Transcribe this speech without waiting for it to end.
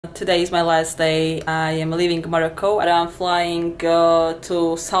Today is my last day. I am leaving Morocco and I'm flying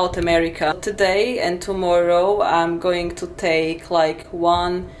to South America. Today and tomorrow I'm going to take like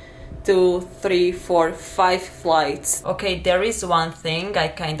 1, 2, 3, 4, 5 flights. Okay, there is one thing I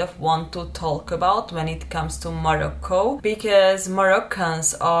kind of want to talk about when it comes to Morocco, because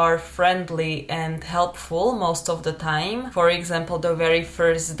Moroccans are friendly and helpful most of the time. For example, the very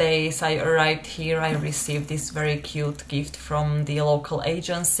first days I arrived here, I received this very cute gift from the local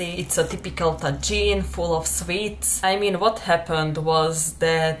agency. It's a typical tagine full of sweets. I mean, what happened was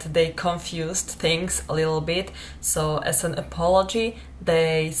that they confused things a little bit, so as an apology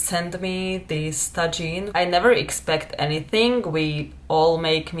they sent me this tagine. I never expect anything, we all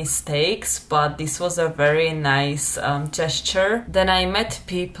make mistakes, but this was a very nice gesture. Then I met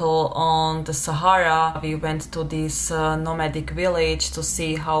people on the Sahara. We went to this nomadic village to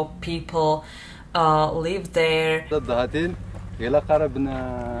see how people live there.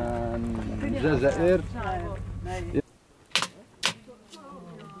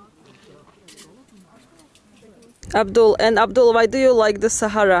 Abdul, why do you like the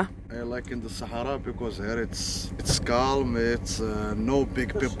Sahara? I like in the Sahara because here it's calm, it's no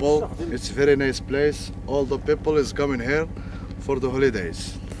big people, it's very nice place. All the people is coming here for the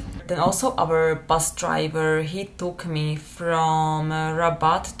holidays. Then also our bus driver, he took me from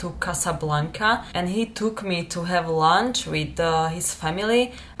Rabat to Casablanca and he took me to have lunch with his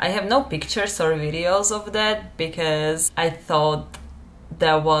family. I have no pictures or videos of that because I thought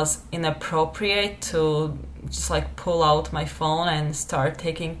that was inappropriate to just like pull out my phone and start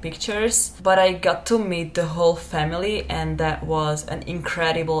taking pictures. But I got to meet the whole family and that was an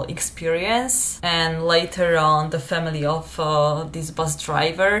incredible experience. And later on, the family of this bus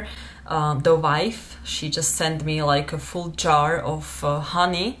driver, the wife, she just sent me like a full jar of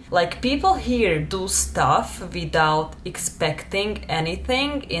honey. Like, people here do stuff without expecting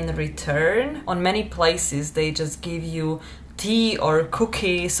anything in return. On many places they just give you tea or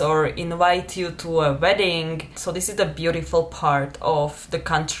cookies or invite you to a wedding. So this is the beautiful part of the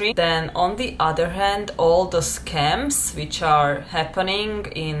country. Then on the other hand, all the scams which are happening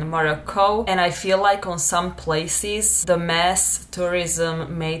in Morocco, and I feel like on some places the mass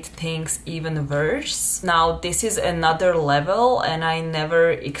tourism made things even worse. Now this is another level and I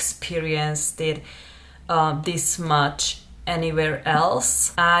never experienced it this much anywhere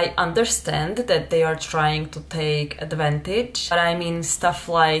else. I understand that they are trying to take advantage, but I mean stuff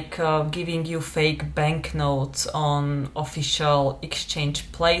like giving you fake banknotes on official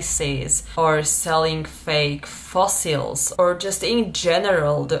exchange places, or selling fake fossils, or just in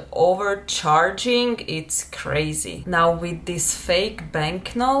general the overcharging, it's crazy. Now with these fake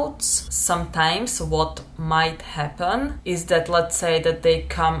banknotes, sometimes what might happen is that, let's say that they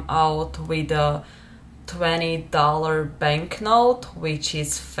come out with a $20 banknote which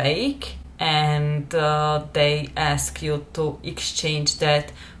is fake, and they ask you to exchange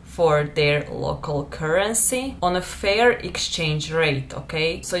that for their local currency on a fair exchange rate.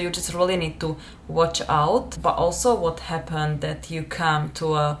 Okay, so you just really need to watch out. But also what happened that you come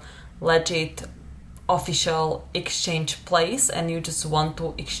to a legit official exchange place and you just want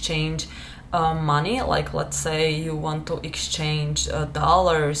to exchange money, like let's say you want to exchange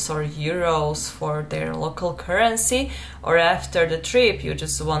dollars or euros for their local currency, or after the trip you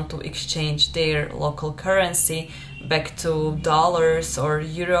just want to exchange their local currency back to dollars or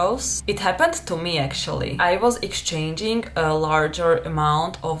euros. It happened to me actually. I was exchanging a larger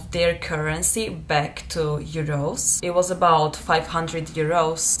amount of their currency back to euros. It was about 500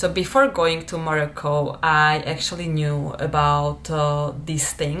 euros. So before going to Morocco, I actually knew about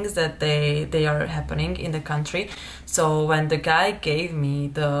these things that they are happening in the country. So when the guy gave me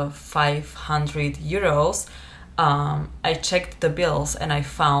the 500 euros, I checked the bills and I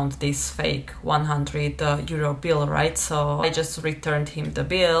found this fake 100 euro bill, right? So I just returned him the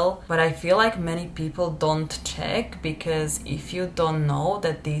bill. But I feel like many people don't check, because if you don't know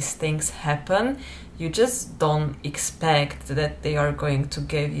that these things happen, you just don't expect that they are going to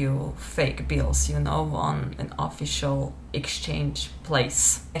give you fake bills, you know, on an official exchange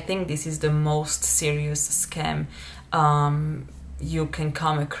place. I think this is the most serious scam you can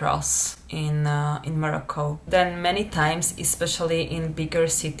come across in Morocco. Then many times, especially in bigger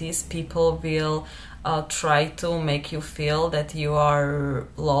cities, people will try to make you feel that you are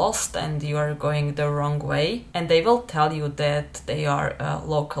lost and you are going the wrong way, and they will tell you that they are a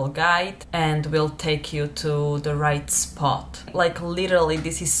local guide and will take you to the right spot. Like literally,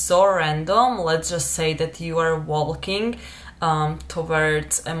 this is so random. Let's just say that you are walking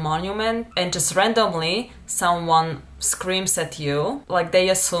towards a monument and just randomly someone screams at you, like they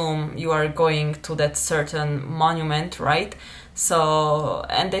assume you are going to that certain monument, right? So,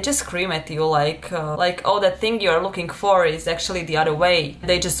 and they just scream at you like, oh, that thing you're looking for is actually the other way.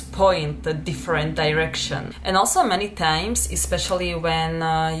 They just point a different direction. And also many times, especially when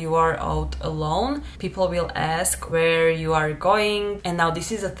you are out alone, people will ask where you are going. And now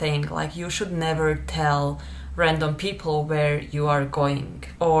this is a thing, like you should never tell random people where you are going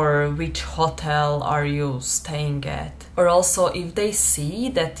or which hotel are you staying at. Or also if they see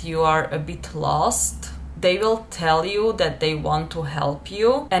that you are a bit lost, they will tell you that they want to help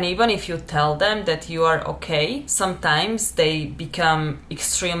you, and even if you tell them that you are okay, sometimes they become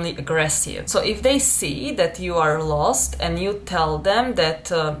extremely aggressive. So if they see that you are lost and you tell them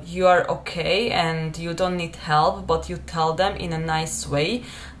that you are okay and you don't need help, but you tell them in a nice way,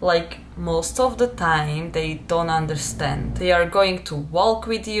 like most of the time they don't understand. They are going to walk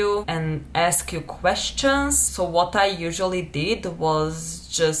with you and ask you questions. So what I usually did was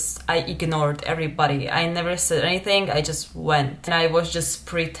just I ignored everybody. I never said anything, I just went. And I was just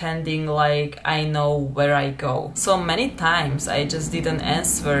pretending like I know where I go. So many times I just didn't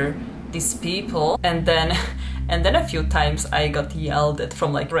answer these people, and then a few times I got yelled at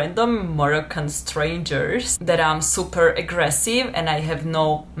from like random Moroccan strangers that I'm super aggressive and I have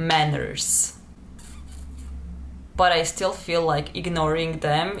no manners. But I still feel like ignoring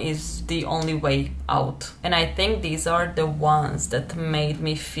them is the only way out. And I think these are the ones that made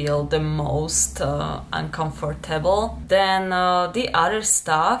me feel the most uncomfortable. Then the other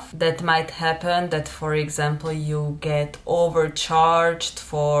stuff that might happen, that for example you get overcharged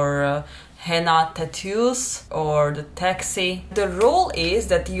for henna tattoos or the taxi. The rule is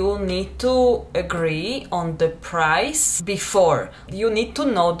that you need to agree on the price before. You need to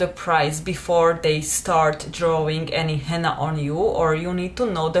know the price before they start drawing any henna on you, or you need to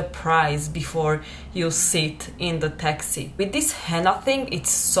know the price before you sit in the taxi. With this henna thing, it's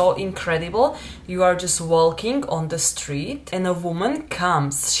so incredible. You are just walking on the street and a woman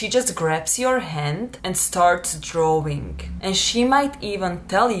comes. She just grabs your hand and starts drawing. And she might even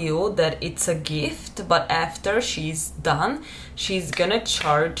tell you that it's a gift, but after she's done, she's gonna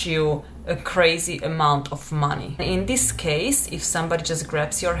charge you a crazy amount of money. In this case, if somebody just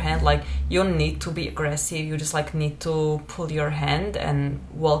grabs your hand, like you need to be aggressive, you just like need to pull your hand and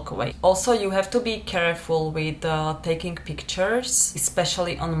walk away. Also, you have to be careful with taking pictures,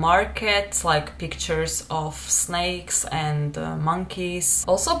 especially on markets, like pictures of snakes and monkeys.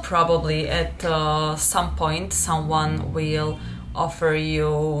 Also, probably at some point someone will offer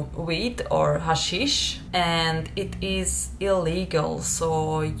you weed or hashish, and it is illegal,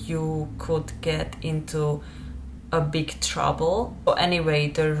 so you could get into a big trouble. So anyway,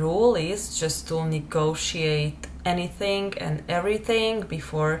 the rule is just to negotiate anything and everything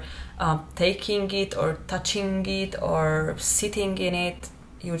before taking it or touching it or sitting in it.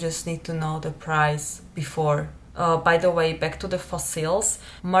 You just need to know the price before. By the way, back to the fossils.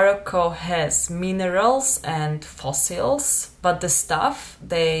 Morocco has minerals and fossils, but the stuff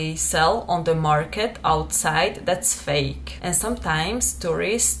they sell on the market outside, that's fake. And sometimes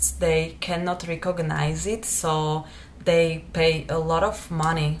tourists, they cannot recognize it, so they pay a lot of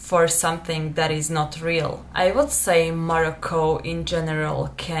money for something that is not real. I would say Morocco in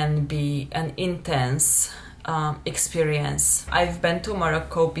general can be an intense experience. I've been to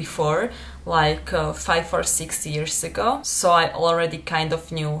Morocco before, like 5 or 6 years ago, so I already kind of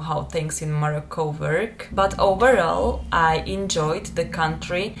knew how things in Morocco work. But overall, I enjoyed the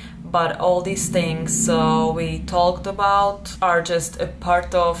country, but all these things we talked about are just a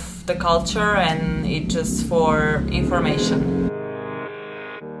part of the culture and it's just for information.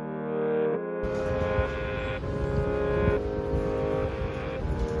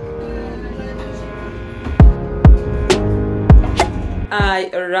 I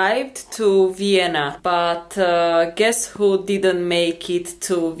arrived to Vienna, but guess who didn't make it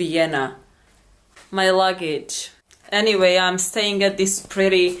to Vienna? My luggage. Anyway, I'm staying at this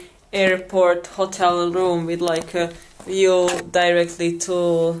pretty airport hotel room with like a view directly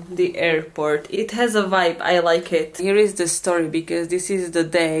to the airport. It has a vibe, I like it. Here is the story, because this is the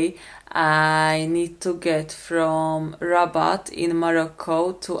day I need to get from Rabat in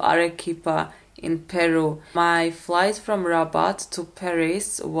Morocco to Arequipa in Peru. My flight from Rabat to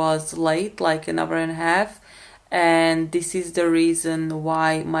Paris was late, like an hour and a half, and this is the reason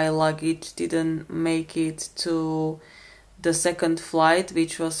why my luggage didn't make it to the second flight,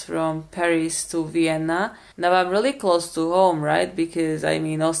 which was from Paris to Vienna. Now I'm really close to home, right? Because I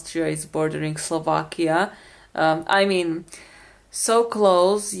mean, Austria is bordering Slovakia. So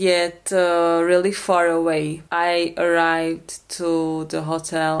close, yet really far away. I arrived to the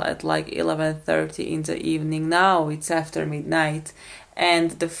hotel at like 11:30 in the evening. Now it's after midnight,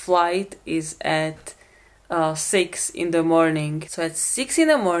 and the flight is at 6 in the morning. So at 6 in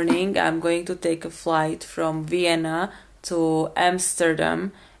the morning I'm going to take a flight from Vienna to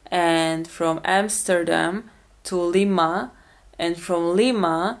Amsterdam, and from Amsterdam to Lima, and from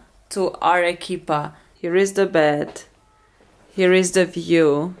Lima to Arequipa. Here is the bed. Here is the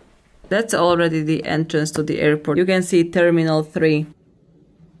view. That's already the entrance to the airport. You can see Terminal 3.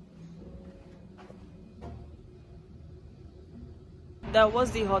 That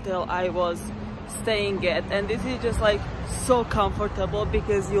was the hotel I was staying at, and this is just like so comfortable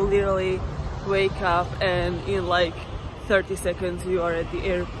because you literally wake up and in like 30 seconds you are at the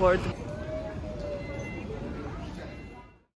airport.